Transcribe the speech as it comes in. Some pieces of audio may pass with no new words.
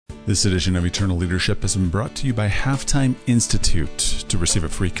This edition of Eternal Leadership has been brought to you by Halftime Institute. To receive a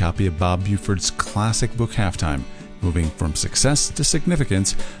free copy of Bob Buford's classic book, Halftime, Moving from Success to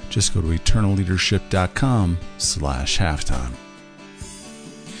Significance, just go to eternalleadership.com/halftime.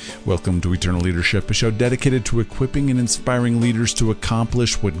 Welcome to Eternal Leadership, a show dedicated to equipping and inspiring leaders to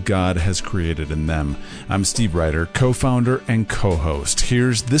accomplish what God has created in them. I'm Steve Ryder, co-founder and co-host.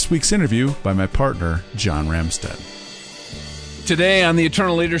 Here's this week's interview by my partner, John Ramstead. Today on the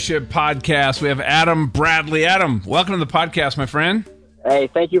Eternal Leadership Podcast, we have Adam Bradley. Adam, welcome to the podcast, my friend.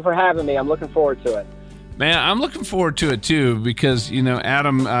 Hey, thank you for having me. I'm looking forward to it. Man, I'm looking forward to it too because,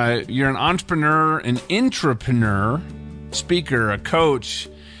 Adam, you're an entrepreneur, an intrapreneur, speaker, a coach.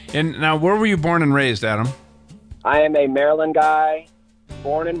 And now, where were you born and raised, Adam? I am a Maryland guy,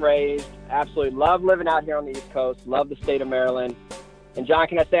 born and raised. Absolutely love living out here on the East Coast. Love the state of Maryland. And John,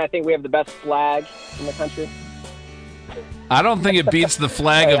 can I say I think we have the best flag in the country? I don't think it beats the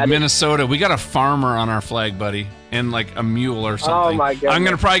flag of Minnesota. We got a farmer on our flag, buddy, and like a mule or something. Oh, my goodness. I'm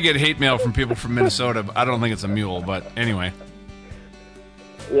going to probably get hate mail from people from Minnesota, but I don't think it's a mule, but anyway.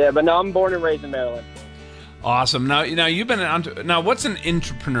 Yeah, but no, I'm born and raised in Maryland. Awesome. Now you've been now. What's an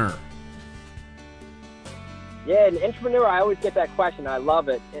intrapreneur? Yeah, an entrepreneur. I always get that question. I love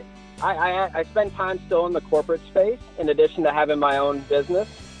it. I spend time still in the corporate space in addition to having my own business.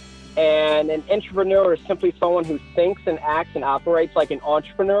 And an entrepreneur is simply someone who thinks and acts and operates like an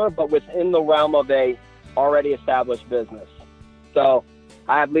entrepreneur, but within the realm of a already established business. So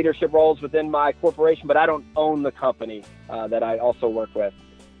I have leadership roles within my corporation, but I don't own the company that I also work with.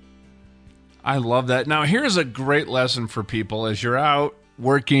 I love that. Now, here's a great lesson for people as you're out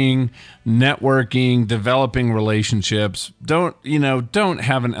working, networking, developing relationships. Don't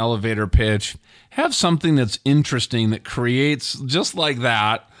have an elevator pitch. Have something that's interesting that creates just like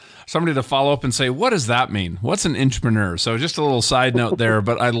that. Somebody to follow up and say, what does that mean? What's an intrapreneur? So just a little side note there,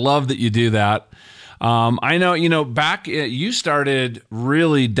 but I love that you do that. I know, you started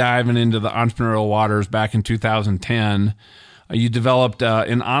really diving into the entrepreneurial waters back in 2010. You developed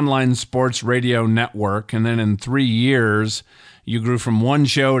an online sports radio network, and then in 3 years, you grew from 1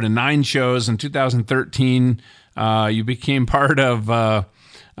 show to 9 shows. In 2013, you became part of a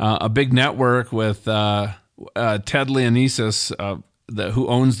big network with Ted Leonsis, who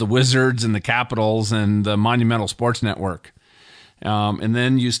owns the Wizards and the Capitals and the Monumental Sports Network. And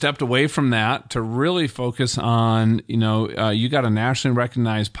then you stepped away from that to really focus on, you got a nationally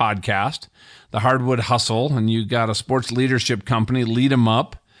recognized podcast, The Hardwood Hustle, and you got a sports leadership company, Lead 'em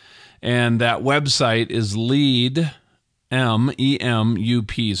Up. And that website is Lead,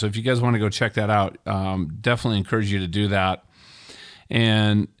 MEMUP. So if you guys want to go check that out, definitely encourage you to do that.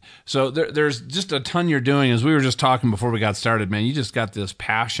 And so there's just a ton you're doing. As we were just talking before we got started, man, you just got this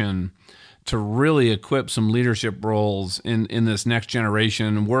passion to really equip some leadership roles in this next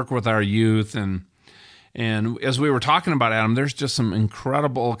generation, work with our youth. And as we were talking about, Adam, there's just some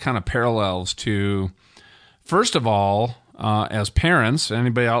incredible kind of parallels to, first of all, as parents,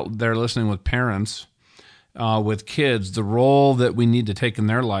 anybody out there listening with parents, with kids, the role that we need to take in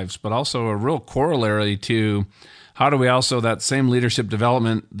their lives, but also a real corollary to how do we also, that same leadership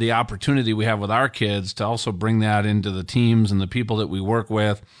development, the opportunity we have with our kids to also bring that into the teams and the people that we work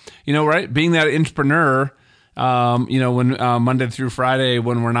with, right? Being that entrepreneur, when Monday through Friday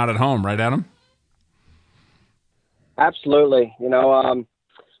when we're not at home, right, Adam? Absolutely. I'm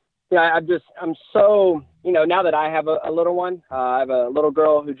so, now that I have a little one, I have a little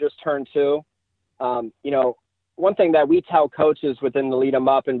girl who just turned 2. One thing that we tell coaches within the Lead 'em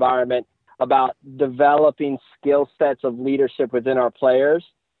Up environment about developing skill sets of leadership within our players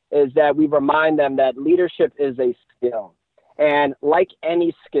is that we remind them that leadership is a skill. And like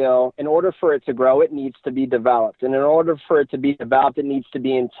any skill, in order for it to grow, it needs to be developed. And in order for it to be developed, it needs to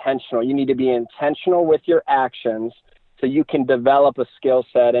be intentional. You need to be intentional with your actions so you can develop a skill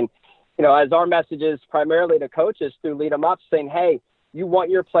set. And, as our message is primarily to coaches through Lead 'em Up, saying, hey, you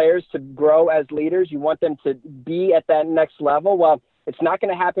want your players to grow as leaders. You want them to be at that next level. Well, it's not going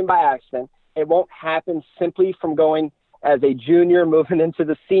to happen by accident. It won't happen simply from going as a junior moving into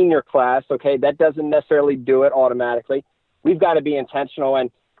the senior class. Okay, that doesn't necessarily do it automatically. We've got to be intentional. And,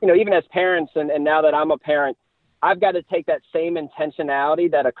 even as parents, and now that I'm a parent, I've got to take that same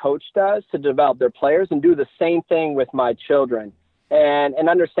intentionality that a coach does to develop their players and do the same thing with my children. And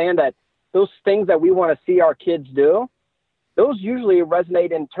understand that those things that we want to see our kids do, those usually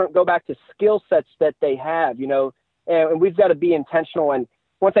resonate and go back to skill sets that they have, and we've got to be intentional. And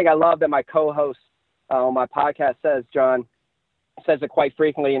one thing I love that my co-host on my podcast says, John, says it quite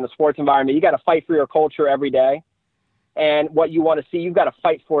frequently in the sports environment, you got to fight for your culture every day. And what you want to see, you've got to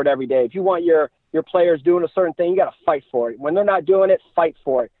fight for it every day. If you want your players doing a certain thing, you got to fight for it. When they're not doing it, fight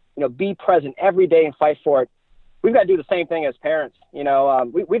for it. be present every day and fight for it. We've got to do the same thing as parents.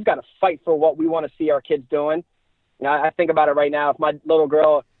 We've got to fight for what we want to see our kids doing. I think about it right now. If my little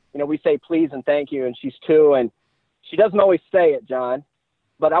girl, we say please and thank you, and she's 2, and she doesn't always say it, John,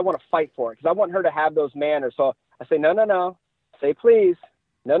 but I want to fight for it because I want her to have those manners. So I say, no, say please.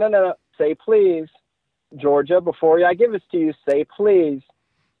 No, say please. Georgia, before I give this to you, say please.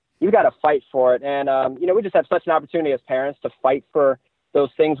 You've got to fight for it. And, we just have such an opportunity as parents to fight for those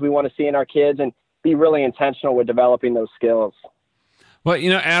things we want to see in our kids and be really intentional with developing those skills. Well,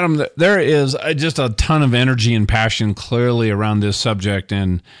 Adam, there is just a ton of energy and passion clearly around this subject.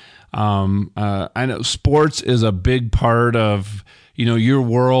 And I know sports is a big part of, your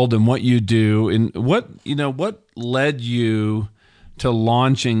world and what you do. And what led you to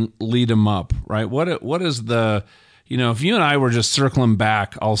launching Lead 'em Up, right? What is the, if you and I were just circling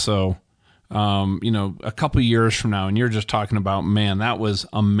back also, a couple years from now, and you're just talking about, man, that was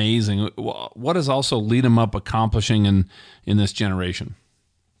amazing. What is also Lead 'em Up accomplishing in this generation?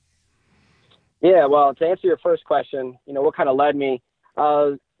 Yeah, well, to answer your first question, what kind of led me,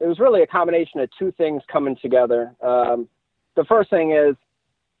 it was really a combination of 2 things coming together. The first thing is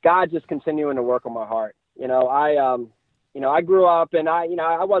God just continuing to work on my heart. I grew up and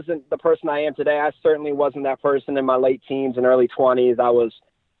I wasn't the person I am today. I certainly wasn't that person in my late teens and early 20s. I was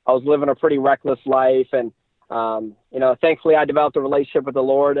living a pretty reckless life. And, thankfully I developed a relationship with the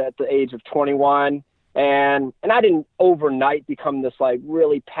Lord at the age of 21. And I didn't overnight become this like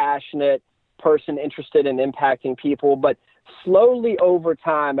really passionate person interested in impacting people, but slowly over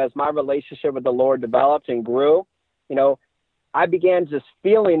time, as my relationship with the Lord developed and grew, I began just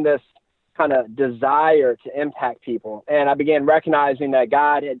feeling this kind of desire to impact people. And I began recognizing that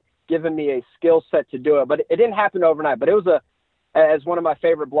God had given me a skill set to do it, but it didn't happen overnight. But it was as one of my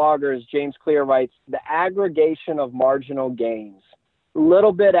favorite bloggers, James Clear, writes, the aggregation of marginal gains,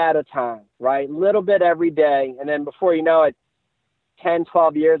 little bit at a time, right? Little bit every day. And then before you know it, 10,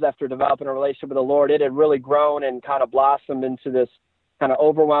 12 years after developing a relationship with the Lord, it had really grown and kind of blossomed into this kind of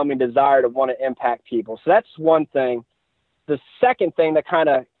overwhelming desire to want to impact people. So that's one thing. The second thing that kind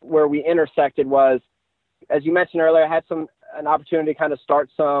of where we intersected was, as you mentioned earlier, I had an opportunity to kind of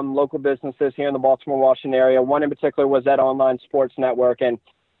start some local businesses here in the Baltimore, Washington area. One in particular was that online sports network. And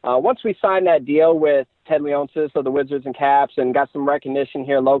once we signed that deal with Ted Leonsis of the Wizards and Caps and got some recognition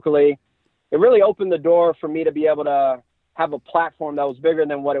here locally, it really opened the door for me to be able to have a platform that was bigger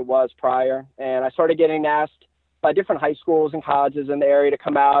than what it was prior. And I started getting asked by different high schools and colleges in the area to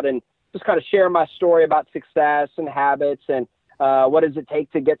come out and just kind of share my story about success and habits and what does it take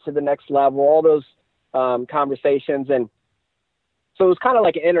to get to the next level, all those conversations. And so it was kind of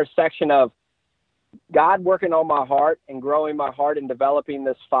like an intersection of God working on my heart and growing my heart and developing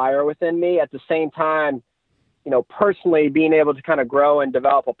this fire within me. At the same time, personally being able to kind of grow and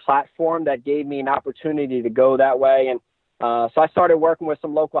develop a platform that gave me an opportunity to go that way. And so I started working with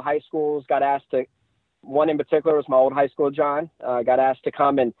some local high schools, got asked to, one in particular was my old high school, John, got asked to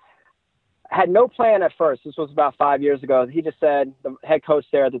come, and had no plan at first. This was about 5 years ago. He just said, the head coach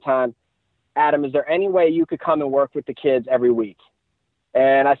there at the time, Adam, is there any way you could come and work with the kids every week?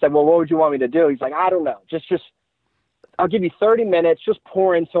 And I said, well, what would you want me to do? He's like, I don't know. Just I'll give you 30 minutes. Just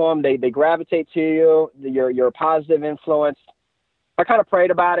pour into them. They gravitate to you. You're a positive influence. I kind of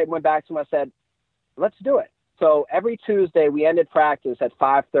prayed about it, went back to him. I said, let's do it. So every Tuesday we ended practice at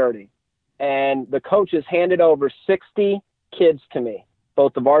 5:30, and the coaches handed over 60 kids to me,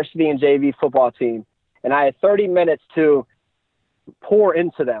 both the varsity and JV football team. And I had 30 minutes to pour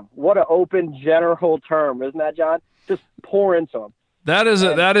into them. What an open, general term, isn't that, John? Just pour into them. That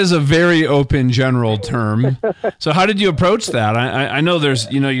is a very open, general term. So how did you approach that? I know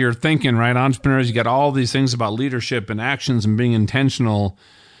there's, you're thinking, right? Entrepreneurs, you got all these things about leadership and actions and being intentional.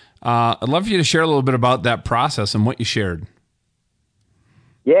 I'd love for you to share a little bit about that process and what you shared.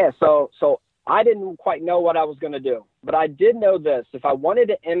 Yeah, so I didn't quite know what I was going to do, but I did know this. If I wanted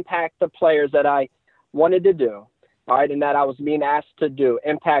to impact the players that I wanted to do, all right, and that I was being asked to do,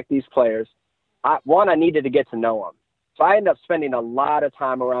 impact these players, I needed to get to know them. So I ended up spending a lot of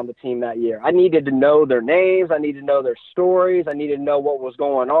time around the team that year. I needed to know their names. I needed to know their stories. I needed to know what was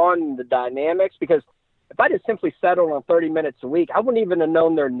going on, the dynamics, because if I just simply settled on 30 minutes a week, I wouldn't even have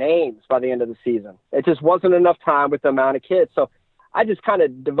known their names by the end of the season. It just wasn't enough time with the amount of kids. So I just kind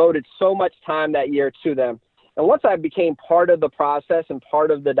of devoted so much time that year to them. And once I became part of the process and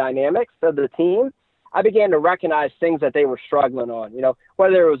part of the dynamics of the team, I began to recognize things that they were struggling on,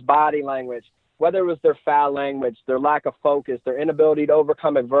 whether it was body language, whether it was their foul language, their lack of focus, their inability to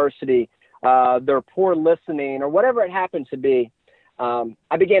overcome adversity, their poor listening, or whatever it happened to be.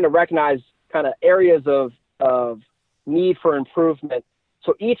 I began to recognize kind of areas of need for improvement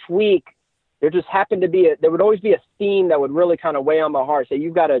So each week, there just happened to be there would always be a theme that would really kind of weigh on my heart. Say,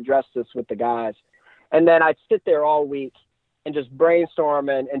 you've got to address this with the guys. And then I'd sit there all week and just brainstorm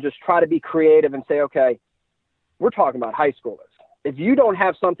and just try to be creative and say, okay, we're talking about high schoolers. If you don't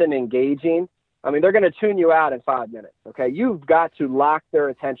have something engaging, I mean, they're going to tune you out in 5 minutes. Okay. You've got to lock their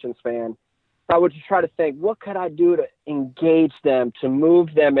attention span. So I would just try to think, what could I do to engage them, to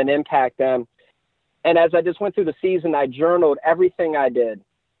move them and impact them? And as I just went through the season, I journaled everything I did,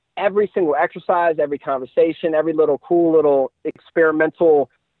 every single exercise, every conversation, every little cool little experimental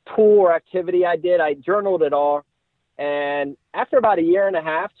tool or activity I did. I journaled it all. And after about 1.5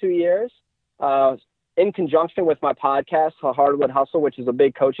 years, 2 years, in conjunction with my podcast, Hardwood Hustle, which is a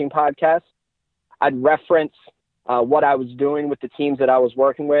big coaching podcast, I'd reference what I was doing with the teams that I was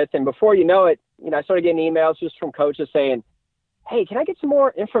working with. And before you know it, I started getting emails just from coaches saying, hey, can I get some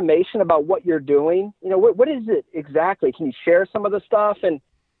more information about what you're doing? What is it exactly? Can you share some of the stuff? And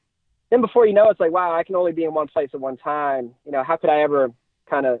then before you know, it's like, wow, I can only be in one place at one time. How could I ever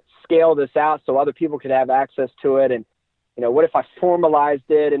kind of scale this out so other people could have access to it? And, what if I formalized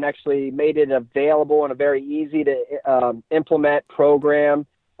it and actually made it available in a very easy to implement program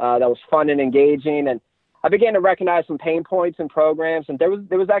that was fun and engaging? And I began to recognize some pain points in programs, and there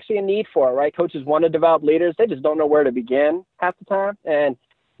was actually a need for it, right? Coaches want to develop leaders. They just don't know where to begin half the time, and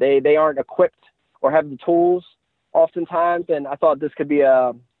they aren't equipped or have the tools oftentimes. And I thought this could be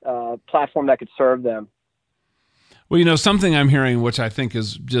a platform that could serve them. Well, something I'm hearing, which I think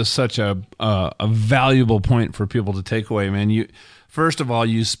is just such a valuable point for people to take away, man. First of all,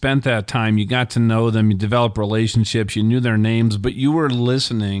 you spent that time, you got to know them, you developed relationships, you knew their names, but you were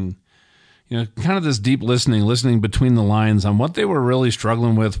listening, kind of this deep listening between the lines on what they were really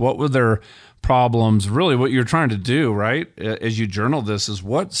struggling with, what were their problems, really what you're trying to do, right? As you journal this is,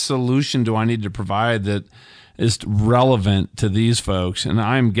 what solution do I need to provide that is relevant to these folks? And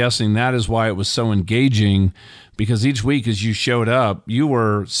I'm guessing that is why it was so engaging, because each week as you showed up, you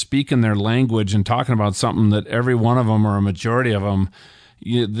were speaking their language and talking about something that every one of them, or a majority of them,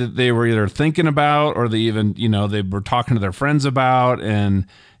 they were either thinking about, or they even, they were talking to their friends about, and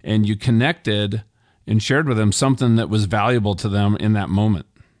you connected and shared with them something that was valuable to them in that moment.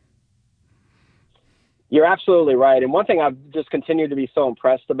 You're absolutely right. And one thing I've just continued to be so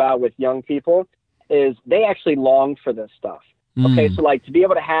impressed about with young people is they actually long for this stuff. Okay, so like to be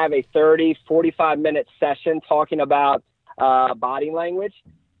able to have a 30, 45-minute session talking about body language,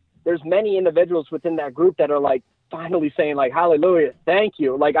 there's many individuals within that group that are like finally saying like, hallelujah, thank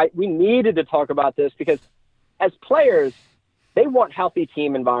you. Like we needed to talk about this, because as players, they want healthy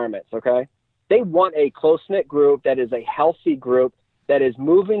team environments, okay? They want a close-knit group that is a healthy group that is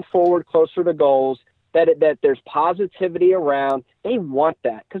moving forward closer to goals, that there's positivity around. They want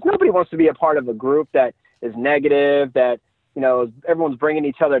that, because nobody wants to be a part of a group that is negative, that everyone's bringing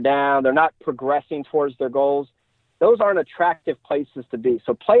each other down. They're not progressing towards their goals. Those aren't attractive places to be.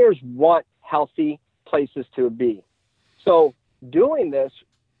 So players want healthy places to be. So doing this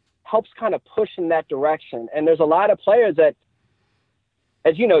helps kind of push in that direction. And there's a lot of players that,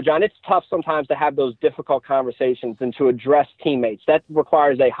 as you know, John, it's tough sometimes to have those difficult conversations and to address teammates. That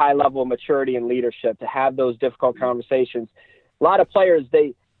requires a high level of maturity and leadership to have those difficult conversations. A lot of players,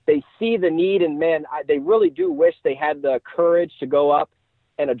 they see the need, and man, they really do wish they had the courage to go up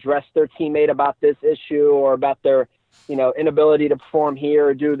and address their teammate about this issue, or about their, inability to perform here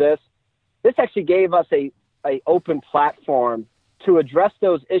or do this. This actually gave us a open platform to address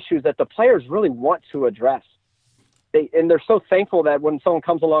those issues that the players really want to address. They're so thankful that when someone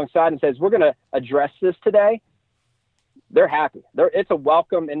comes alongside and says, we're going to address this today, they're happy. It's a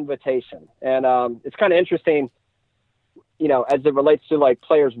welcome invitation. And it's kind of interesting, as it relates to like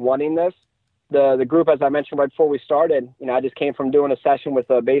players wanting this. The group, as I mentioned right before we started, I just came from doing a session with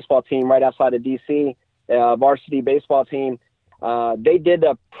a baseball team right outside of DC, a varsity baseball team. They did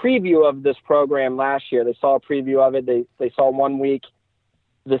a preview of this program last year. They saw a preview of it. They saw 1 week.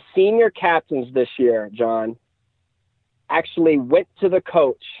 The senior captains this year, John, actually went to the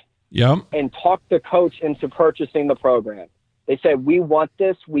coach and talked the coach into purchasing the program. They said, we want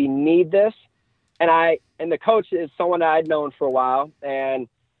this, we need this. And the coach is someone I'd known for a while, and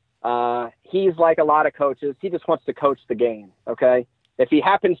he's like a lot of coaches. He just wants to coach the game, okay? If he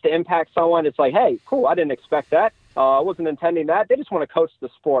happens to impact someone, it's like, hey, cool, I didn't expect that. I wasn't intending that. They just want to coach the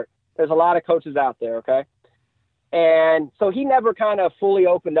sport. There's a lot of coaches out there, okay? And so he never kind of fully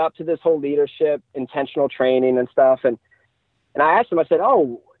opened up to this whole leadership, intentional training and stuff. And I asked him, I said,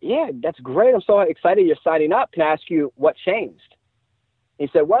 oh, yeah, that's great. I'm so excited you're signing up. Can I ask you what changed? He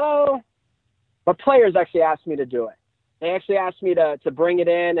said, well, my players actually asked me to do it. they actually asked me to bring it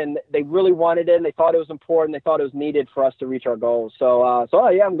in, and they really wanted it, and they thought it was important. They thought it was needed for us to reach our goals. So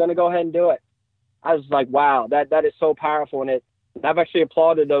yeah, I'm going to go ahead and do it. I was like, wow, that is so powerful. And I've actually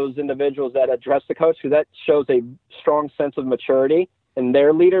applauded those individuals that addressed the coach, because that shows a strong sense of maturity in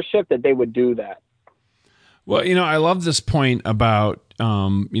their leadership that they would do that. Well, I love this point about,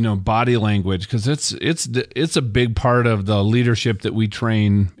 body language, because it's a big part of the leadership that we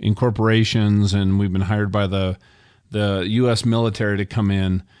train in corporations, and we've been hired by the U.S. military to come in.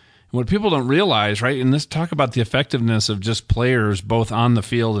 And what people don't realize, right, and this talk about the effectiveness of just players both on the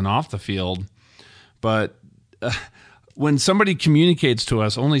field and off the field, but when somebody communicates to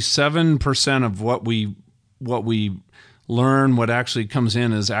us, only 7% of what we learn, what actually comes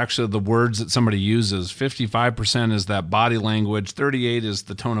in, is actually the words that somebody uses. 55% is that body language. 38% is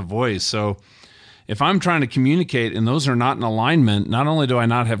the tone of voice. So if I'm trying to communicate and those are not in alignment, not only do I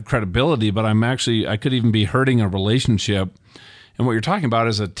not have credibility, but I could even be hurting a relationship. And what you're talking about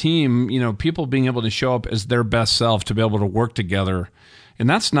is a team, people being able to show up as their best self, to be able to work together. And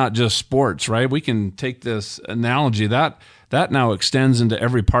that's not just sports, right? We can take this analogy that now extends into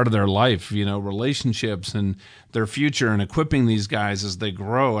every part of their life, relationships and their future, and equipping these guys as they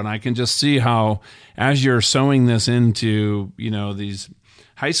grow. And I can just see how, as you're sewing this into, these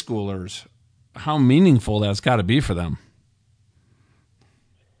high schoolers, how meaningful that's got to be for them.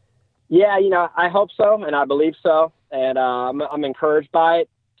 Yeah, I hope so, and I believe so. And I'm encouraged by it,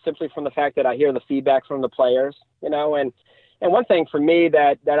 simply from the fact that I hear the feedback from the players, And one thing for me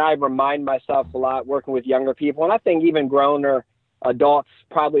that I remind myself a lot working with younger people, and I think even grown or adults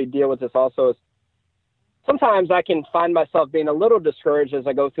probably deal with this also, is sometimes I can find myself being a little discouraged as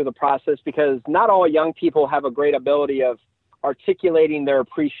I go through the process, because not all young people have a great ability of articulating their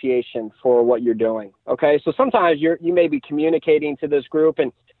appreciation for what you're doing. Okay. So sometimes you may be communicating to this group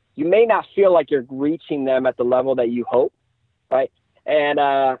and you may not feel like you're reaching them at the level that you hope. Right.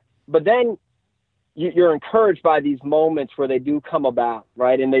 And, but then you're encouraged by these moments where they do come about,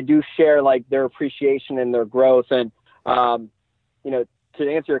 right? And they do share like their appreciation and their growth. And, to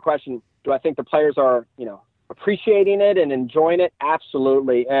answer your question, do I think the players are, appreciating it and enjoying it?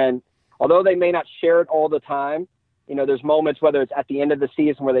 Absolutely. And although they may not share it all the time, there's moments, whether it's at the end of the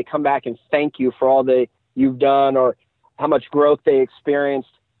season, where they come back and thank you for all you've done or how much growth they experienced.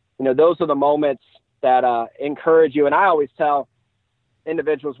 Those are the moments that encourage you. And I always tell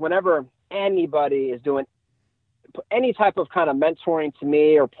individuals, whenever anybody is doing any type of kind of mentoring to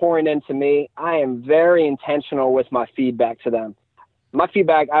me or pouring into me, I am very intentional with my feedback to them. My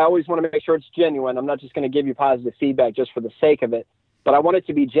feedback, I always want to make sure it's genuine. I'm not just going to give you positive feedback just for the sake of it, but I want it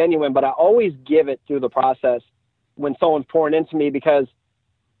to be genuine. But I always give it through the process when someone's pouring into me, because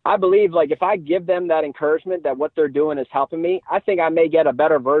I believe, like, if I give them that encouragement that what they're doing is helping me, I think I may get a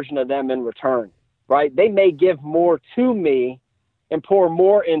better version of them in return, right? They may give more to me and pour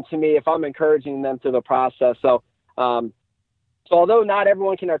more into me if I'm encouraging them through the process. So although not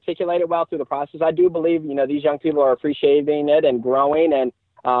everyone can articulate it well through the process, I do believe, these young people are appreciating it and growing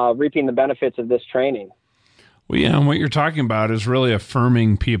and reaping the benefits of this training. Well, yeah, and what you're talking about is really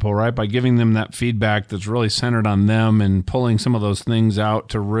affirming people, right? By giving them that feedback that's really centered on them and pulling some of those things out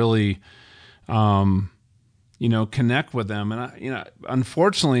to really, connect with them. And,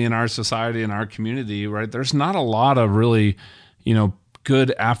 unfortunately in our society, in our community, right, there's not a lot of really,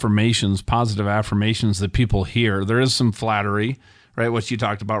 good affirmations, positive affirmations that people hear. There is some flattery, right? What you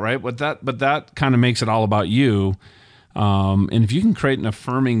talked about, right? But that kind of makes it all about you. And if you can create an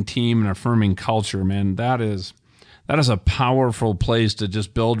affirming team and affirming culture, man, that is a powerful place to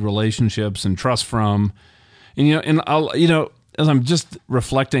just build relationships and trust from. And as I'm just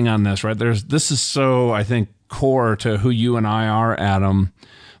reflecting on this, right, this is so, I think, core to who you and I are, Adam.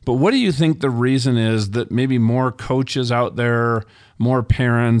 But what do you think the reason is that maybe more coaches out there, more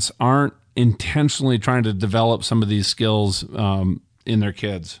parents aren't intentionally trying to develop some of these skills in their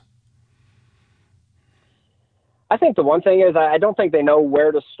kids? I think the one thing is I don't think they know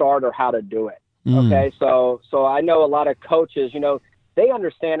where to start or how to do it. Okay. So I know a lot of coaches, they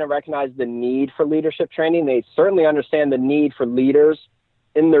understand and recognize the need for leadership training. They certainly understand the need for leaders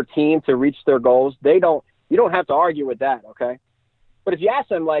in their team to reach their goals. You don't have to argue with that. Okay. But if you ask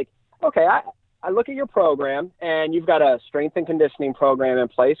them, like, okay, I look at your program and you've got a strength and conditioning program in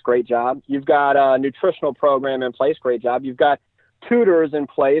place. Great job. You've got a nutritional program in place. Great job. You've got tutors in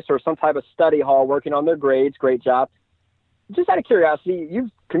place or some type of study hall working on their grades. Great job. Just out of curiosity,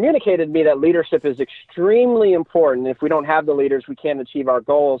 you've communicated to me that leadership is extremely important. If we don't have the leaders, we can't achieve our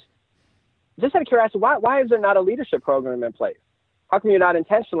goals. Just out of curiosity, why is there not a leadership program in place? How come you're not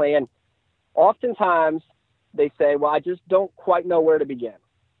intentionally? And oftentimes they say, well, I just don't quite know where to begin.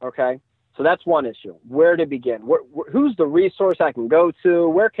 Okay. So that's one issue. Where to begin? Who's the resource I can go to?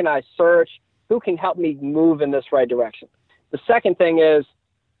 Where can I search? Who can help me move in this right direction? The second thing is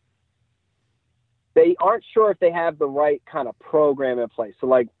they aren't sure if they have the right kind of program in place. So,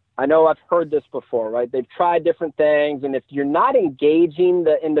 like, I know I've heard this before, right? They've tried different things, and if you're not engaging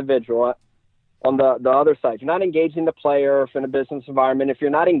the individual on the other side, you're not engaging the player in a business environment, if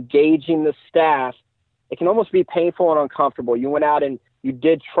you're not engaging the staff, it can almost be painful and uncomfortable. You went out and you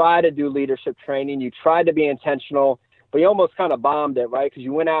did try to do leadership training. You tried to be intentional, but you almost kind of bombed it, right? Because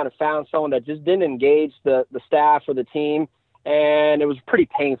you went out and found someone that just didn't engage the staff or the team, and it was pretty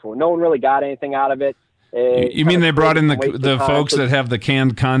painful. No one really got anything out of it. You mean they brought in the folks that have the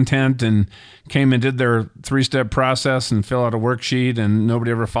canned content and came and did their 3-step process and fill out a worksheet, and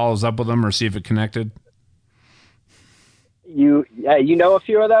nobody ever follows up with them or see if it connected? You know a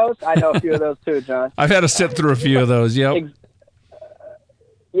few of those? I know a few of those too, John. I've had to sit through a few of those, yep.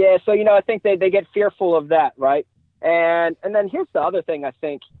 Yeah, so, I think they get fearful of that, right? And then here's the other thing I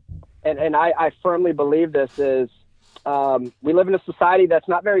think, and I firmly believe this is we live in a society that's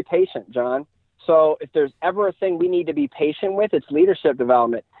not very patient, John. So if there's ever a thing we need to be patient with, it's leadership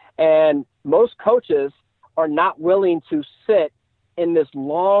development. And most coaches are not willing to sit in this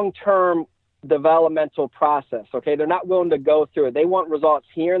long-term developmental process, okay? They're not willing to go through it. They want results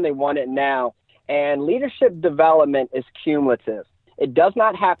here and they want it now. And leadership development is cumulative. It does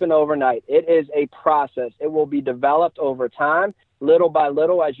not happen overnight. It is a process. It will be developed over time, little by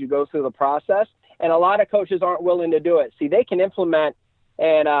little as you go through the process. And a lot of coaches aren't willing to do it. See, they can implement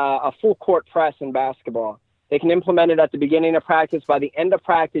a full court press in basketball. They can implement it at the beginning of practice. By the end of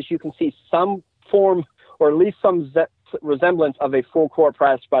practice, you can see some form or at least some resemblance of a full court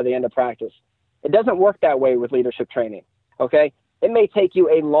press by the end of practice. It doesn't work that way with leadership training, okay? It may take you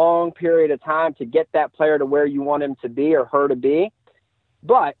a long period of time to get that player to where you want him to be or her to be,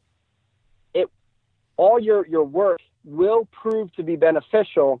 but all your work will prove to be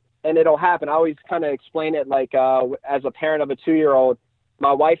beneficial, and it'll happen. I always kind of explain it like as a parent of a 2-year-old,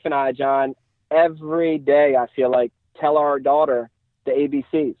 my wife and I, John, every day I feel like tell our daughter the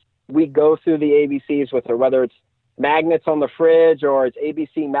ABCs. We go through the ABCs with her, whether it's magnets on the fridge or it's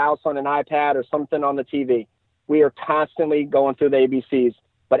ABC mouse on an iPad or something on the TV. We are constantly going through the ABCs.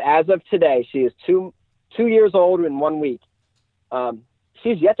 But as of today, she is 2 years old in 1 week.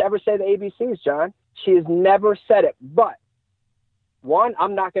 She's yet to ever say the ABCs, John. She has never said it. But one,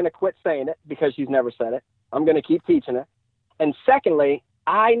 I'm not going to quit saying it because she's never said it. I'm going to keep teaching it. And secondly,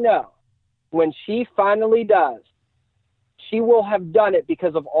 I know when she finally does, she will have done it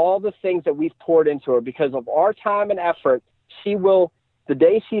because of all the things that we've poured into her, because of our time and effort. She will, the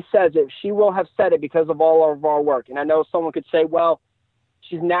day she says it, she will have said it because of all of our work. And I know someone could say, well,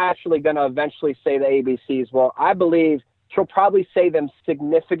 she's naturally going to eventually say the ABCs. Well, I believe she'll probably say them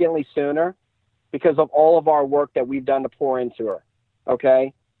significantly sooner because of all of our work that we've done to pour into her.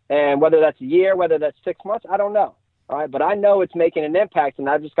 Okay. And whether that's a year, whether that's 6 months, I don't know. All right. But I know it's making an impact, and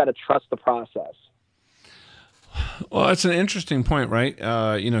I've just got to trust the process. Well, that's an interesting point, right?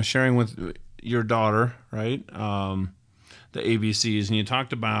 Sharing with your daughter, right? The ABCs, and you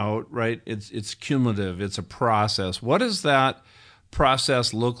talked about, right? It's cumulative. It's a process. What does that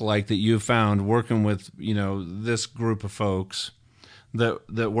process look like that you found working with, this group of folks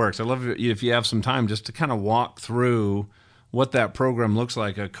that works? I love if you have some time just to kind of walk through what that program looks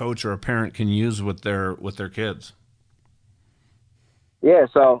like a coach or a parent can use with their kids. Yeah.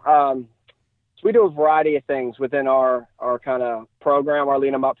 So we do a variety of things within our kind of program, our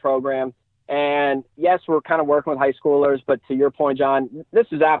Lead 'em Up program. And yes, we're kind of working with high schoolers, but to your point, John, this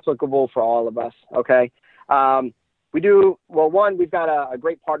is applicable for all of us. Okay. We've got a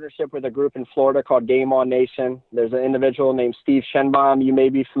great partnership with a group in Florida called Game On Nation. There's an individual named Steve Shenbaum. You may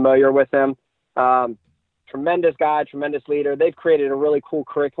be familiar with him. Tremendous guy, tremendous leader. They've created a really cool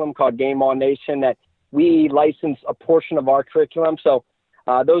curriculum called Game On Nation that we license a portion of our curriculum. So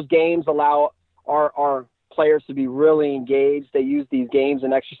those games allow our players to be really engaged. They use these games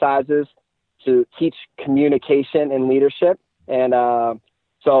and exercises to teach communication and leadership. And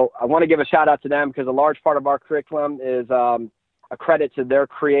so I want to give a shout out to them because a large part of our curriculum is a credit to their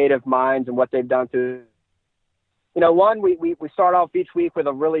creative minds and what they've done to, we start off each week with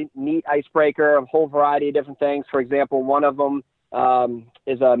a really neat icebreaker, a whole variety of different things. For example, one of them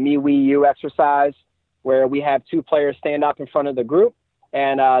is a me, we, you exercise where we have 2 players stand up in front of the group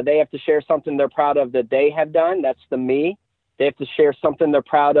and they have to share something they're proud of that they have done. That's the me. They have to share something they're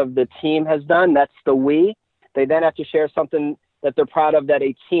proud of the team has done. That's the we. They then have to share something that they're proud of that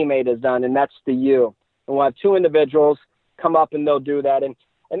a teammate has done, and that's the you. And we'll have 2 individuals come up and they'll do that. And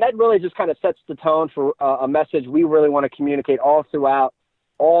that really just kind of sets the tone for a message we really want to communicate all throughout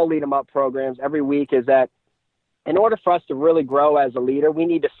all Lead 'em Up programs every week is that in order for us to really grow as a leader, we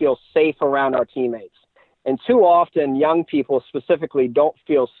need to feel safe around our teammates. And too often, young people specifically don't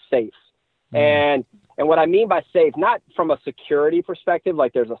feel safe. And what I mean by safe, not from a security perspective,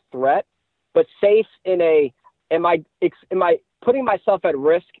 like there's a threat, but safe in am I putting myself at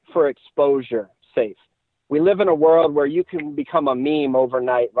risk for exposure safe? We live in a world where you can become a meme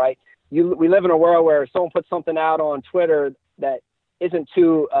overnight, right? We live in a world where someone puts something out on Twitter that isn't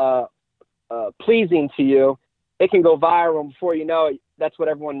too pleasing to you. It can go viral before you know it. That's what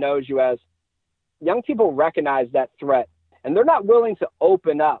everyone knows you as. Young people recognize that threat, and they're not willing to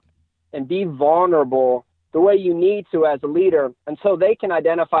open up and be vulnerable the way you need to as a leader until they can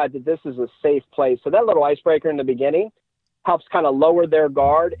identify that this is a safe place. So that little icebreaker in the beginning helps kind of lower their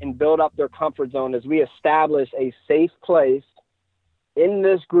guard and build up their comfort zone as we establish a safe place in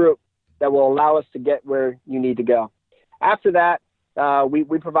this group that will allow us to get where you need to go. After that, we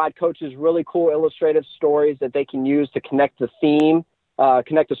provide coaches really cool illustrative stories that they can use to connect the theme,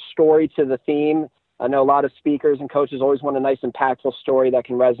 connect a story to the theme. I know a lot of speakers and coaches always want a nice impactful story that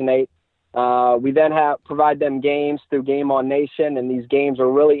can resonate. We then provide them games through Game On Nation, and these games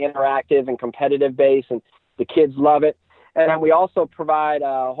are really interactive and competitive based, and the kids love it. And then we also provide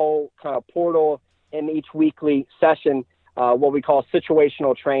a whole kind of portal in each weekly session, what we call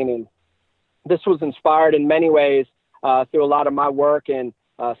situational training. This was inspired in many ways through a lot of my work and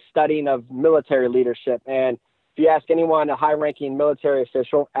studying of military leadership. And if you ask anyone, a high-ranking military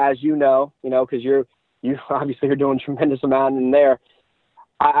official, as you know, because you obviously are doing a tremendous amount in there,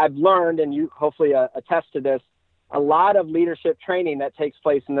 I've learned, and you hopefully attest to this, a lot of leadership training that takes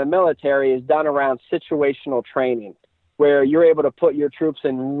place in the military is done around situational training, where you're able to put your troops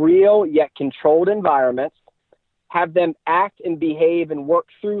in real yet controlled environments, have them act and behave and work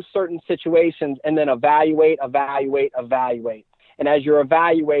through certain situations, and then evaluate. And as you're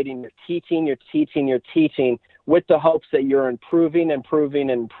evaluating, you're teaching with the hopes that you're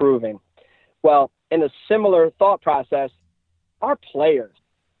improving. Well, in a similar thought process, our players,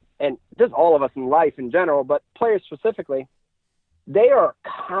 and just all of us in life in general, but players specifically, they are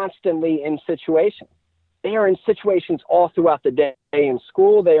constantly in situations. They are in situations all throughout the day in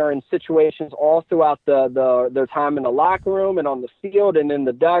school. They are in situations all throughout their time in the locker room and on the field and in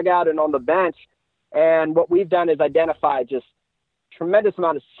the dugout and on the bench. And what we've done is identify just tremendous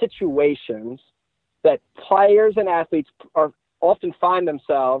amount of situations that players and athletes are often find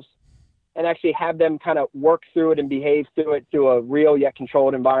themselves, and actually have them kind of work through it and behave through it through a real yet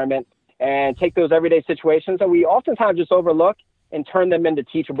controlled environment, and take those everyday situations that we oftentimes just overlook and turn them into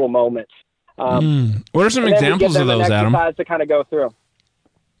teachable moments. What are some examples of those, Adam? To kind of go through.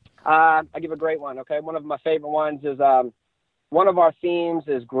 I give a great one. Okay, one of my favorite ones is one of our themes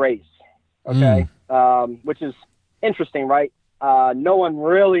is grace. Okay, which is interesting, right? No one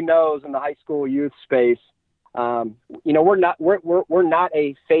really knows in the high school youth space. We're not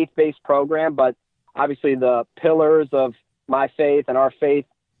a faith-based program, but obviously the pillars of my faith and our faith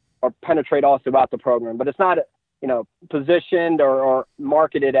penetrate all throughout the program. But it's not, positioned or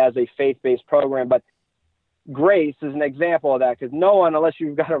marketed as a faith-based program. But grace is an example of that, because no one, unless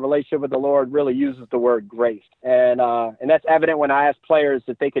you've got a relationship with the Lord, really uses the word grace. And that's evident when I ask players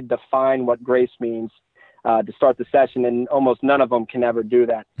if they could define what grace means to start the session, and almost none of them can ever do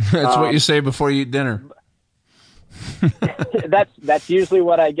that. That's what you say before you eat dinner. That's usually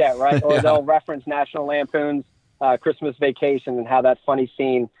what I get, right? Or they'll reference National Lampoon's Christmas Vacation and how that funny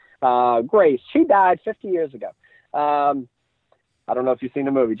scene, Grace, she died 50 years ago. I don't know if you've seen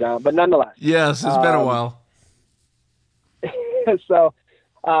the movie, John, but nonetheless. Yes, it's been a while. So,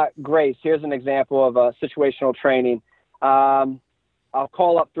 Grace, here's an example of situational training. I'll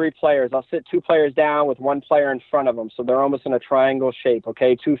call up 3 players. I'll sit 2 players down with 1 player in front of them, so they're almost in a triangle shape,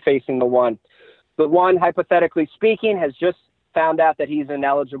 okay? 2 facing the one. The one, hypothetically speaking, has just found out that he's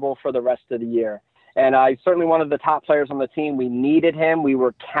ineligible for the rest of the year. And he's certainly one of the top players on the team. We needed him. We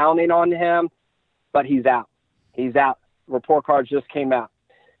were counting on him, but he's out. He's out. Report cards just came out.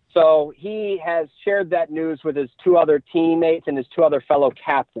 So he has shared that news with his 2 other teammates and his 2 other fellow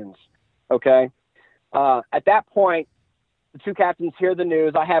captains, okay? At that point, the 2 captains hear the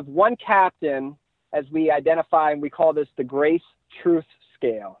news. I have 1 captain, as we identify, and we call this the Grace Truth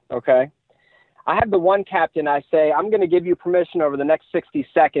Scale, okay? I have the 1 captain. I say, I'm going to give you permission over the next 60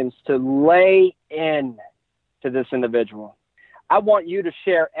 seconds to lay in to this individual. I want you to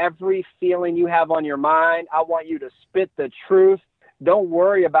share every feeling you have on your mind. I want you to spit the truth. Don't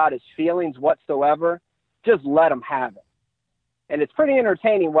worry about his feelings whatsoever. Just let him have it. And it's pretty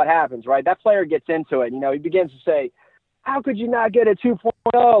entertaining what happens, right? That player gets into it. He begins to say, how could you not get a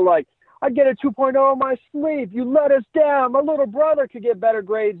 2.0? Like, I'd get a 2.0 in my sleep. You let us down. My little brother could get better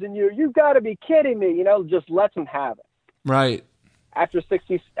grades than you. You've got to be kidding me. You know, just lets them have it. Right. After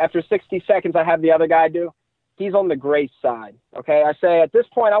 60 seconds, I have the other guy do. He's on the grace side. Okay. I say, at this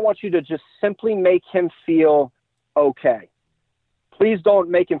point, I want you to just simply make him feel okay. Please don't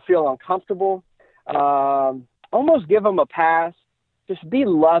make him feel uncomfortable. Almost give him a pass. Just be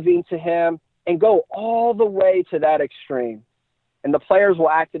loving to him and go all the way to that extreme. And the players will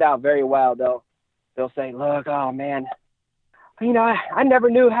act it out very well. They'll say, look, oh, man, you know, I never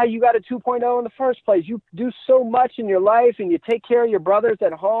knew how you got a 2.0 in the first place. You do so much in your life, and you take care of your brothers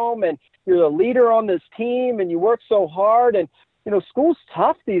at home, and you're the leader on this team, and you work so hard. And, you know, school's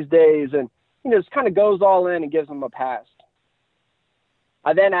tough these days. And, you know, just kind of goes all in and gives them a pass.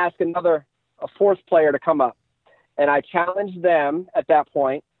 I then ask a fourth player to come up, and I challenge them at that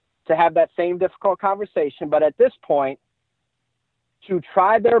point to have that same difficult conversation, but at this point, to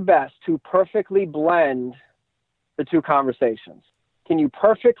try their best to perfectly blend the two conversations. Can you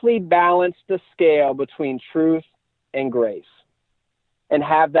perfectly balance the scale between truth and grace and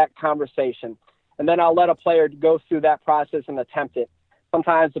have that conversation? And then I'll let a player go through that process and attempt it.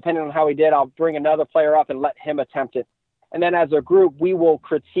 Sometimes, depending on how he did, I'll bring another player up and let him attempt it. And then as a group, we will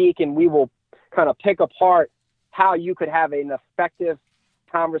critique and we will kind of pick apart how you could have an effective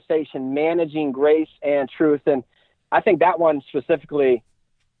conversation managing grace and truth. And I think that one specifically,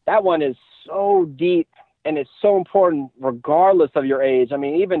 that one is so deep and it's so important regardless of your age. I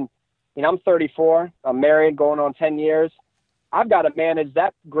mean, even, you know, I'm 34, I'm married going on 10 years. I've got to manage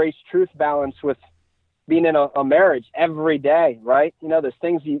that grace-truth balance with being in a marriage every day, right? You know, there's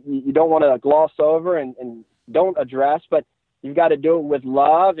things you don't want to gloss over and don't address, but you've got to do it with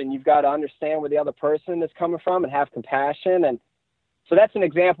love, and you've got to understand where the other person is coming from and have compassion. And so that's an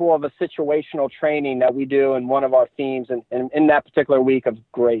example of a situational training that we do in one of our themes and in that particular week of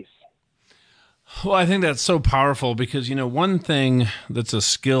grace. Well, I think that's so powerful because, you know, one thing that's a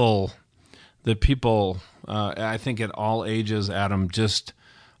skill that people, I think at all ages, Adam, just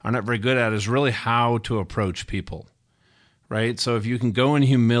are not very good at is really how to approach people, right? So if you can go in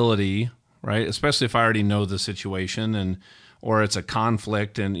humility, right, especially if I already know the situation or it's a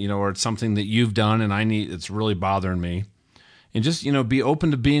conflict and, you know, or it's something that you've done and it's really bothering me, and just, you know, be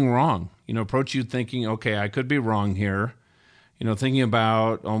open to being wrong, you know, approach you thinking, okay, I could be wrong here. You know, thinking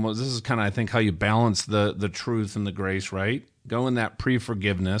about almost, this is kind of, I think, how you balance the truth and the grace, right? Go in that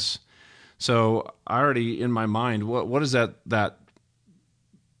pre-forgiveness. So I already, in my mind, what is that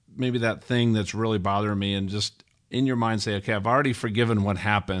maybe that thing that's really bothering me, and just in your mind say, okay, I've already forgiven what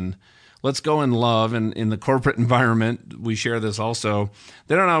happened. Let's go in love. And in the corporate environment, we share this also.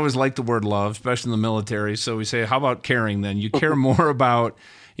 They don't always like the word love, especially in the military. So we say, how about caring then? You care more about,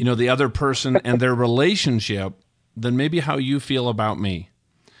 you know, the other person and their relationship than maybe how you feel about me.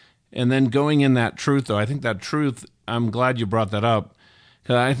 And then going in that truth, though, I think that truth, I'm glad you brought that up,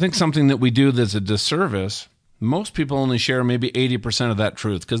 because I think something that we do that's a disservice, most people only share maybe 80% of that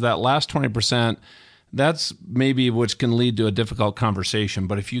truth, because that last 20%, that's maybe which can lead to a difficult conversation.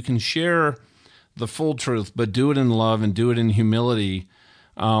 But if you can share the full truth, but do it in love and do it in humility,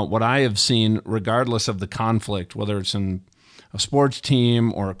 what I have seen, regardless of the conflict, whether it's in a sports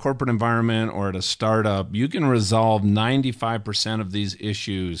team or a corporate environment or at a startup, you can resolve 95% of these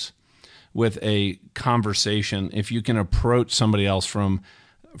issues with a conversation if you can approach somebody else from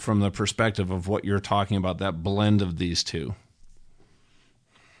the perspective of what you're talking about, that blend of these two.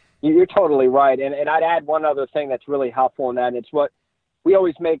 You're totally right. And I'd add one other thing that's really helpful in that, and it's what we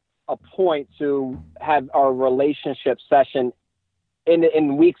always make a point to have our relationship session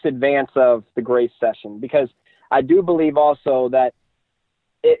in weeks advance of the grace session, because I do believe also that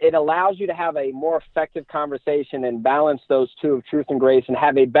it allows you to have a more effective conversation and balance those two of truth and grace and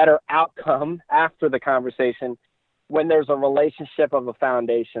have a better outcome after the conversation when there's a relationship of a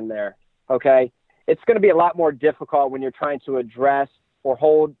foundation there, okay? It's going to be a lot more difficult when you're trying to address or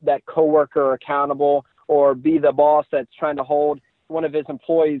hold that coworker accountable, or be the boss that's trying to hold one of his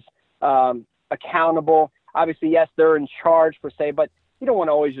employees accountable. Obviously, yes, they're in charge per se, but you don't want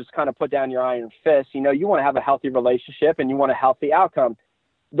to always just kind of put down your iron fist. You know, you want to have a healthy relationship and you want a healthy outcome.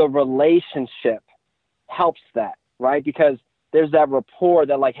 The relationship helps that, right? Because there's that rapport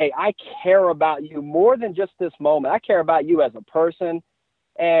that like, hey, I care about you more than just this moment. I care about you as a person.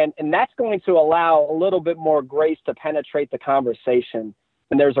 And that's going to allow a little bit more grace to penetrate the conversation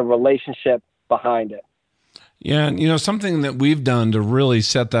when there's a relationship behind it. Yeah, and you know, something that we've done to really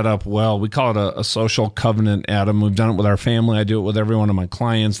set that up well, we call it a social covenant, Adam. We've done it with our family. I do it with every one of my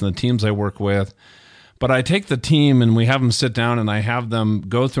clients and the teams I work with. But I take the team and we have them sit down and I have them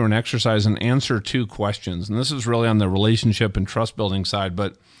go through an exercise and answer two questions. And this is really on the relationship and trust building side.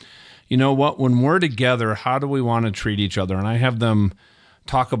 But, you know what, when we're together, how do we want to treat each other? And I have them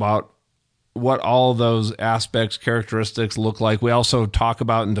talk about what all those aspects, characteristics look like. We also talk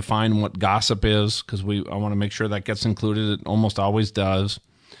about and define what gossip is, because I want to make sure that gets included. It almost always does.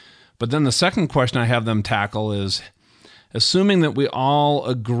 But then the second question I have them tackle is, assuming that we all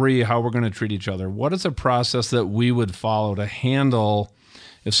agree how we're going to treat each other, what is a process that we would follow to handle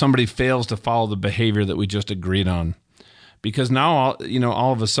if somebody fails to follow the behavior that we just agreed on? Because now,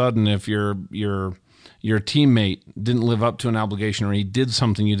 all of a sudden, if your teammate didn't live up to an obligation, or he did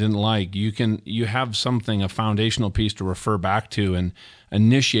something you didn't like, you have something, a foundational piece to refer back to and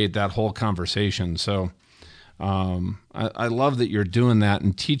initiate that whole conversation. So I love that you're doing that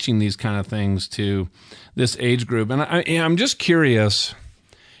and teaching these kind of things to this age group. And I'm just curious,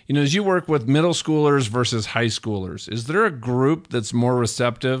 as you work with middle schoolers versus high schoolers, is there a group that's more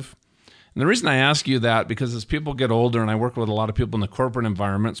receptive? And the reason I ask you that, because as people get older, and I work with a lot of people in the corporate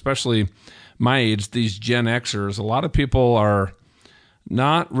environment, especially my age, these Gen Xers, a lot of people are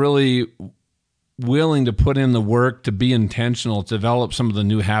not really willing to put in the work to be intentional, to develop some of the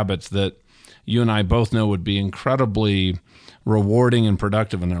new habits that you and I both know would be incredibly rewarding and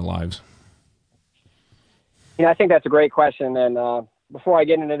productive in their lives. I think that's a great question. And before I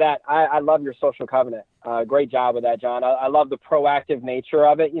get into that, I love your social covenant. Great job with that, John. I love the proactive nature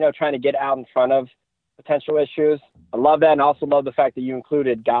of it, trying to get out in front of potential issues. I love that, and also love the fact that you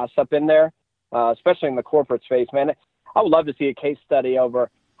included gossip in there, especially in the corporate space, man. I would love to see a case study over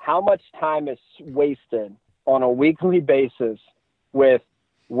how much time is wasted on a weekly basis with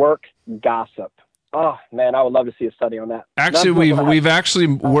work gossip. Oh, man, I would love to see a study on that. Actually, we've actually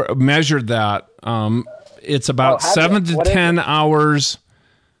measured that. It's about 7 to 10 hours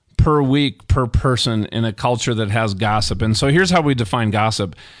per week per person in a culture that has gossip. And so here's how we define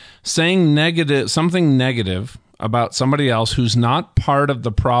gossip: saying something negative about somebody else who's not part of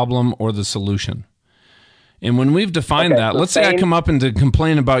the problem or the solution. And when we've defined that, let's say I come up and to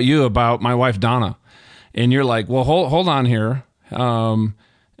complain about you, about my wife, Donna, and you're like, well, hold on here.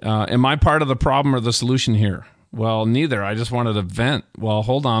 Am I part of the problem or the solution here? Well, neither. I just wanted to vent. Well,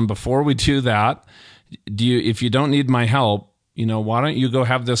 hold on. Before we do that, if you don't need my help, why don't you go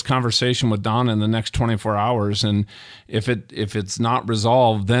have this conversation with Donna in the next 24 hours? And if it's not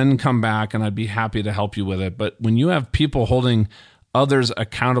resolved, then come back and I'd be happy to help you with it. But when you have people holding others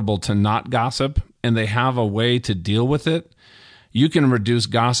accountable to not gossip, and they have a way to deal with it, you can reduce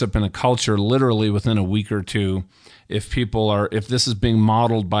gossip in a culture literally within a week or two. If this is being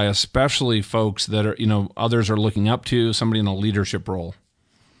modeled by especially folks that are, others are looking up to, somebody in a leadership role.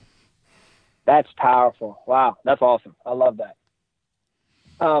 That's powerful. Wow. That's awesome. I love that.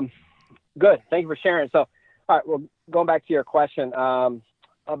 Good. Thank you for sharing. So, all right, well, going back to your question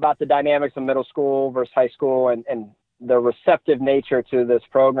about the dynamics of middle school versus high school and the receptive nature to this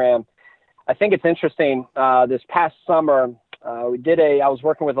program. I think it's interesting. This past summer, I was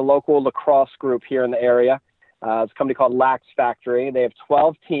working with a local lacrosse group here in the area. It's a company called Lax Factory. They have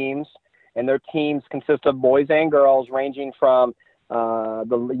 12 teams, and their teams consist of boys and girls, ranging from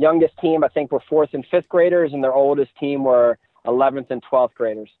the youngest team, I think, were 4th and 5th graders, and their oldest team were 11th and 12th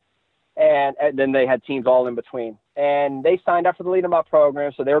graders. And then they had teams all in between. And they signed up for the Lead 'em Up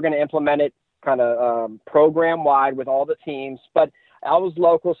program, so they were going to implement it kind of program-wide with all the teams. But I was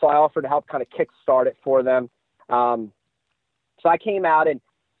local, so I offered to help kind of kickstart it for them. So I came out and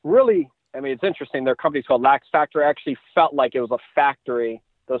really, it's interesting. Their company's called Lax Factory. I actually felt like it was a factory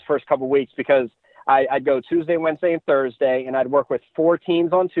those first couple of weeks, because I'd go Tuesday, Wednesday, and Thursday, and I'd work with 4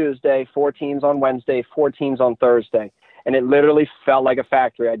 teams on Tuesday, 4 teams on Wednesday, 4 teams on Thursday. And it literally felt like a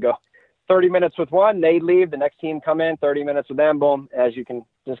factory. I'd go 30 minutes with one, they'd leave, the next team come in, 30 minutes with them, boom, as you can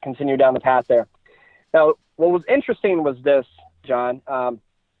just continue down the path there. Now, what was interesting was this, John.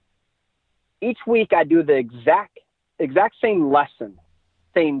 Each week I do the exact same lesson,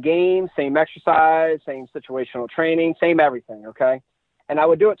 same game, same exercise, same situational training, same everything, okay? And I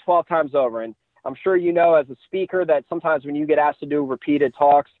would do it 12 times over. And I'm sure as a speaker that sometimes when you get asked to do repeated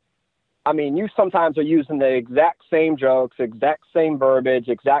talks, you sometimes are using the exact same jokes, exact same verbiage,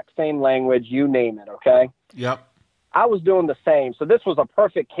 exact same language, you name it, okay? Yep. I was doing the same. So this was a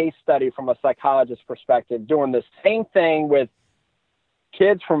perfect case study from a psychologist's perspective, doing the same thing with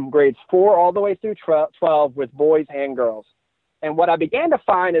kids from grades 4 all the way through 12 with boys and girls. And what I began to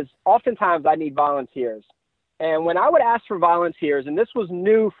find is oftentimes I need volunteers. And when I would ask for volunteers, and this was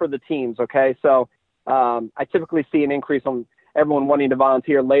new for the teams, okay? So I typically see an increase on everyone wanting to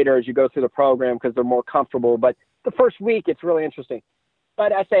volunteer later as you go through the program because they're more comfortable. But the first week, it's really interesting.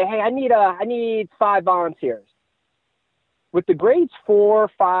 But I say, hey, I need 5 volunteers. With the grades 4,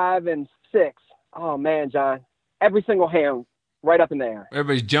 5, and 6, oh man, John, every single hand right up in the air.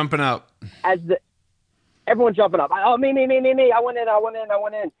 Everybody's jumping up. Everyone jumping up. Oh, me. I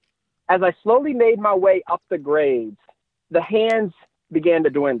went in. As I slowly made my way up the grades, the hands began to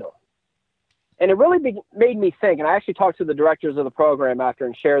dwindle. And it really made me think, and I actually talked to the directors of the program after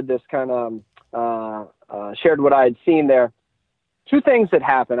and shared this shared what I had seen there. Two things that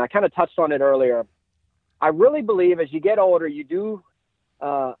happened. I kind of touched on it earlier. I really believe as you get older, you do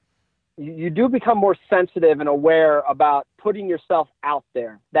become more sensitive and aware about putting yourself out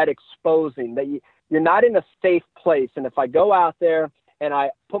there, that exposing, that you're not in a safe place. And if I go out there and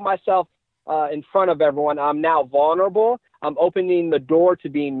I put myself in front of everyone, I'm now vulnerable. I'm opening the door to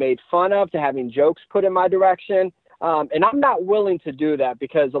being made fun of, to having jokes put in my direction. And I'm not willing to do that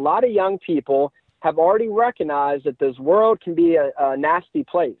because a lot of young people have already recognized that this world can be a nasty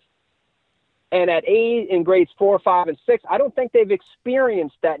place. And at in grades 4, 5, and 6, I don't think they've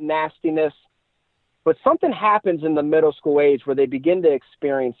experienced that nastiness. But something happens in the middle school age where they begin to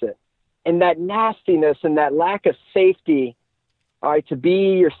experience it. And that nastiness and that lack of safety, all right, to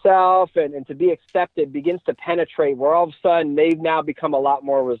be yourself and to be accepted begins to penetrate where all of a sudden they've now become a lot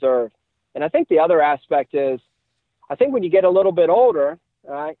more reserved. And I think the other aspect is, I think when you get a little bit older,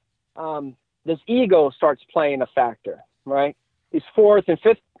 all right, this ego starts playing a factor, right? These 4th and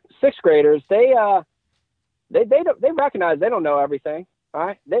 5th, 6th graders, they recognize they don't know everything, all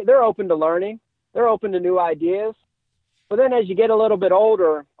right? They're open to learning. They're open to new ideas. But then as you get a little bit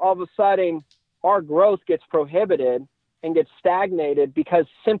older, all of a sudden our growth gets prohibited and gets stagnated because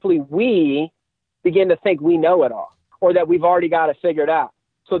simply we begin to think we know it all or that we've already got it figured out.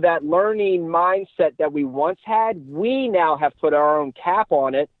 So that learning mindset that we once had, we now have put our own cap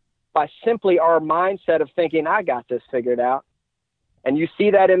on it by simply our mindset of thinking, I got this figured out. And you see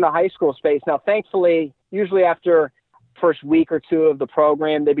that in the high school space. Now, thankfully, usually after first week or two of the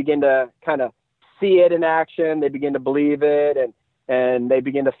program, they begin to kind of see it in action. They begin to believe it and they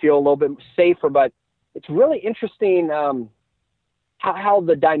begin to feel a little bit safer. But it's really interesting how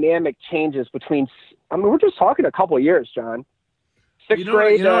the dynamic changes between, I mean, we're just talking a couple of years, John. Sixth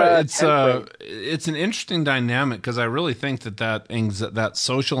grade, it's an interesting dynamic because I really think that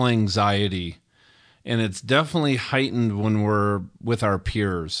social anxiety, and it's definitely heightened when we're with our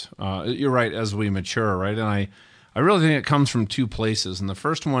peers. You're right, as we mature, right? And I really think it comes from two places. And the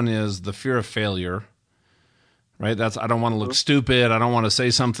first one is the fear of failure, right? That's, I don't want to look stupid. I don't want to say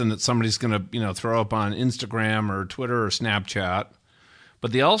something that somebody's going to, throw up on Instagram or Twitter or Snapchat.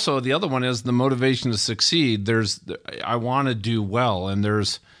 But the other one is the motivation to succeed. I want to do well, and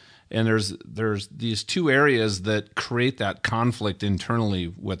there's these two areas that create that conflict internally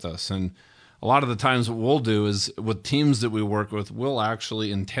with us. And a lot of the times what we'll do is with teams that we work with, we'll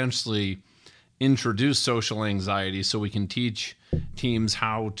actually intentionally introduce social anxiety so we can teach teams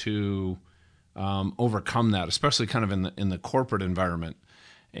how to overcome that, especially kind of in the corporate environment.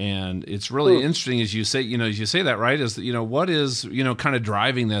 And it's really interesting as you say that, right? Is that, what is, kind of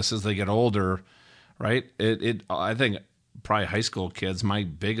driving this as they get older, right? I think probably high school kids, my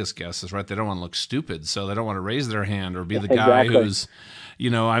biggest guess is, right, they don't want to look stupid. So they don't want to raise their hand or be the guy who's,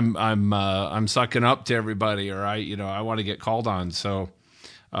 I'm sucking up to everybody, or I want to get called on. So,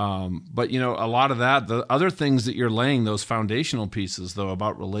 but a lot of that, the other things that you're laying, those foundational pieces though,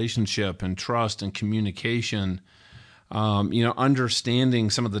 about relationship and trust and communication, understanding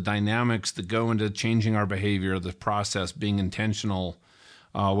some of the dynamics that go into changing our behavior, the process, being intentional,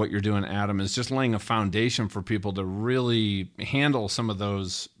 what you're doing, Adam, is just laying a foundation for people to really handle some of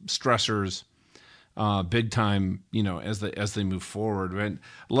those stressors big time, as they move forward. And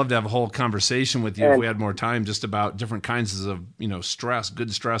I'd love to have a whole conversation with you if we had more time, just about different kinds of, stress,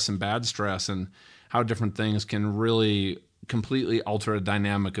 good stress and bad stress, and how different things can really completely alter a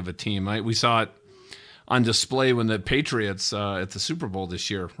dynamic of a team. We saw it on display when the Patriots at the Super Bowl this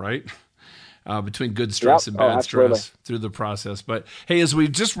year, right? Between good stress and bad stress through the process. But hey, as we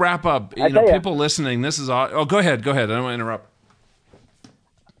just wrap up, people listening, this is all. Oh, go ahead. I don't want to interrupt.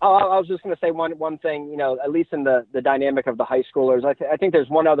 Oh, I was just going to say one thing. At least in the dynamic of the high schoolers, I think there's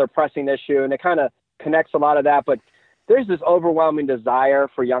one other pressing issue, and it kind of connects a lot of that. But there's this overwhelming desire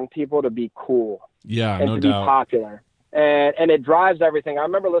for young people to be cool, and no to doubt, be popular. And it drives everything. I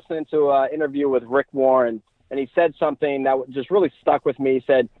remember listening to an interview with Rick Warren, and he said something that just really stuck with me. He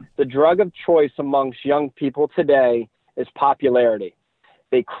said, the drug of choice amongst young people today is popularity.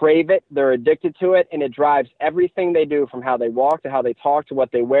 They crave it, they're addicted to it, and it drives everything they do, from how they walk to how they talk to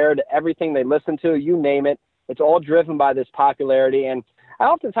what they wear to everything they listen to, you name it. It's all driven by this popularity. And I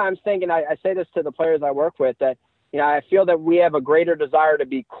oftentimes think, and I say this to the players I work with, that I feel that we have a greater desire to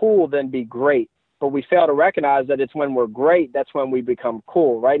be cool than be great. But we fail to recognize that it's when we're great, that's when we become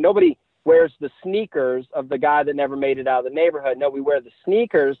cool, right? Nobody wears the sneakers of the guy that never made it out of the neighborhood. No, we wear the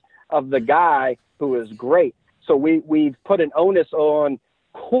sneakers of the guy who is great. So we've put an onus on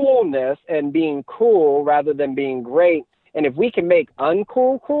coolness and being cool rather than being great. And if we can make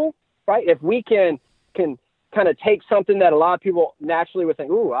uncool cool, right? If we can kind of take something that a lot of people naturally would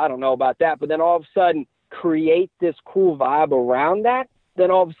think, ooh, I don't know about that, but then all of a sudden create this cool vibe around that, then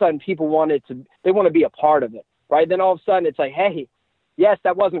all of a sudden people want to be a part of it, right? Then all of a sudden it's like, hey, yes,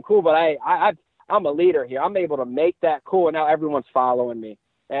 that wasn't cool, but I'm a leader here. I'm able to make that cool, and now everyone's following me.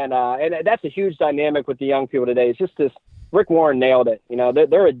 And that's a huge dynamic with the young people today. It's just this. Rick Warren nailed it. You know,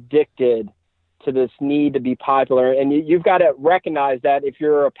 they're addicted to this need to be popular, and you've got to recognize that if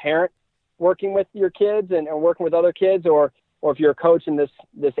you're a parent working with your kids and working with other kids, or if you're a coach in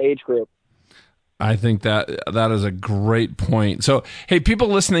this age group. I think that is a great point. So, hey, people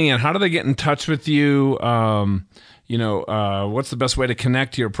listening in, how do they get in touch with you? What's the best way to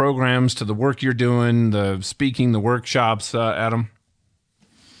connect to your programs, to the work you're doing, the speaking, the workshops, Adam?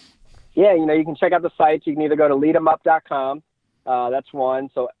 Yeah, you can check out the sites. You can either go to leademup.com. That's one.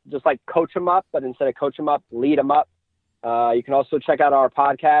 So just like Coach 'em Up, but instead of Coach 'em Up, Lead 'em Up. You can also check out our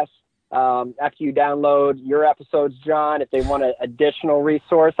podcast. After you download your episodes, John, if they want an additional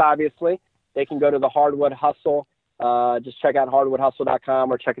resource, obviously, they can go to the Hardwood Hustle. Just check out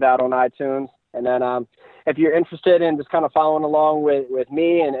hardwoodhustle.com or check it out on iTunes. And then if you're interested in just kind of following along with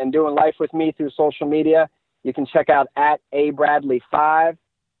me and doing life with me through social media, you can check out @abradley5.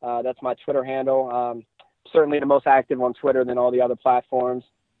 That's my Twitter handle. Certainly the most active on Twitter than all the other platforms.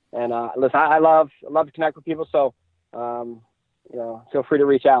 And listen, I love to connect with people. So, feel free to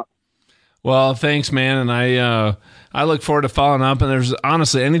reach out. Well, thanks, man. And I look forward to following up. And there's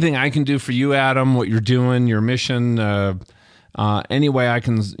honestly anything I can do for you, Adam, what you're doing, your mission, any way I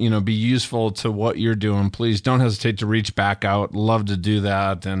can, be useful to what you're doing, please don't hesitate to reach back out. Love to do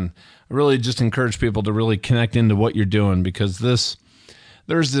that. And I really just encourage people to really connect into what you're doing, because there's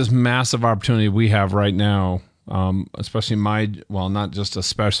this massive opportunity we have right now, especially not just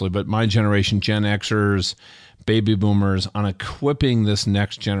especially, but my generation, Gen Xers, baby boomers, on equipping this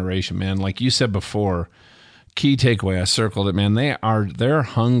next generation, man. Like you said before, key takeaway, I circled it, man. They're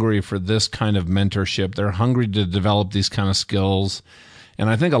hungry for this kind of mentorship. They're hungry to develop these kind of skills.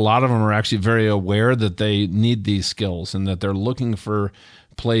 And I think a lot of them are actually very aware that they need these skills and that they're looking for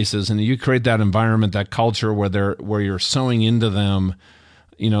places. And you create that environment, that culture where you're sewing into them,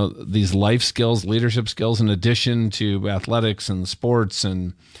 these life skills, leadership skills, in addition to athletics and sports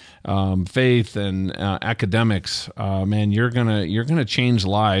and faith and academics. Man, you're gonna change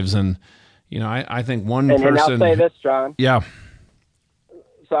lives. And I think one person. And I'll say this, John. Yeah.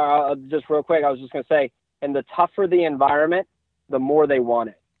 So just real quick, I was just gonna say, and the tougher the environment, the more they want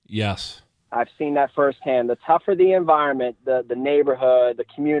it. Yes. I've seen that firsthand. The tougher the environment, the neighborhood, the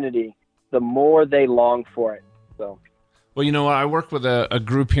community, the more they long for it. So. Well, I work with a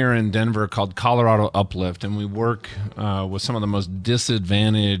group here in Denver called Colorado Uplift, and we work with some of the most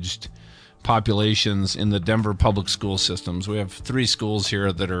disadvantaged populations in the Denver public school systems. We have 3 schools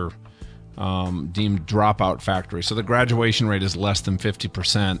here that are deemed dropout factories. So the graduation rate is less than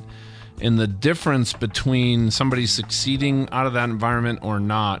 50%. And the difference between somebody succeeding out of that environment or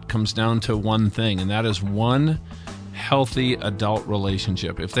not comes down to one thing, and that is one healthy adult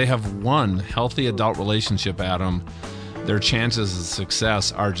relationship. If they have one healthy adult relationship, Adam, their chances of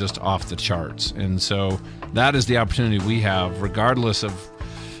success are just off the charts. And so that is the opportunity we have, regardless of,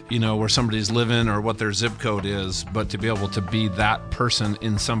 where somebody's living or what their zip code is, but to be able to be that person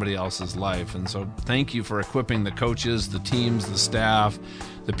in somebody else's life. And so thank you for equipping the coaches, the teams, the staff,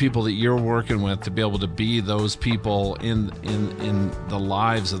 the people that you're working with to be able to be those people in the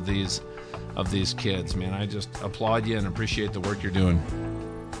lives of these kids, man. I just applaud you and appreciate the work you're doing.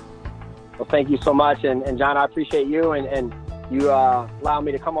 Well, thank you so much. And John, I appreciate you and you allow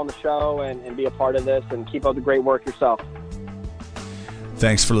me to come on the show and be a part of this, and keep up the great work yourself.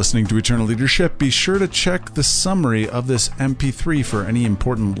 Thanks for listening to Eternal Leadership. Be sure to check the summary of this MP3 for any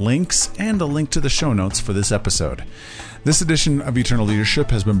important links and a link to the show notes for this episode. This edition of Eternal Leadership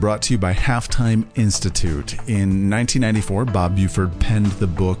has been brought to you by Halftime Institute. In 1994, Bob Buford penned the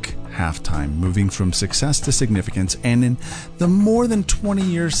book Halftime, Moving from Success to Significance, and in the more than 20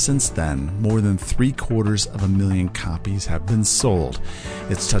 years since then, more than 750,000 copies have been sold.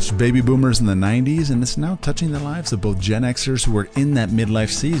 It's touched baby boomers in the 90s, and it's now touching the lives of both Gen Xers who are in that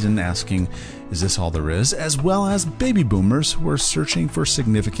midlife season asking, is this all there is? As well as baby boomers who are searching for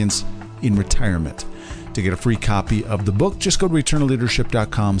significance in retirement. To get a free copy of the book, just go to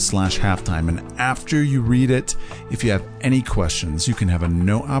eternalleadership.com/halftime. And after you read it, if you have any questions, you can have a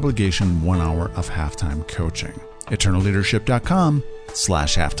no obligation 1 hour of halftime coaching.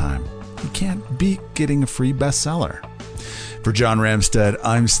 eternalleadership.com/halftime. you can't beat getting a free bestseller. For John Ramstead,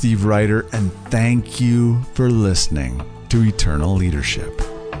 I'm Steve Ryder, and thank you for listening to Eternal Leadership.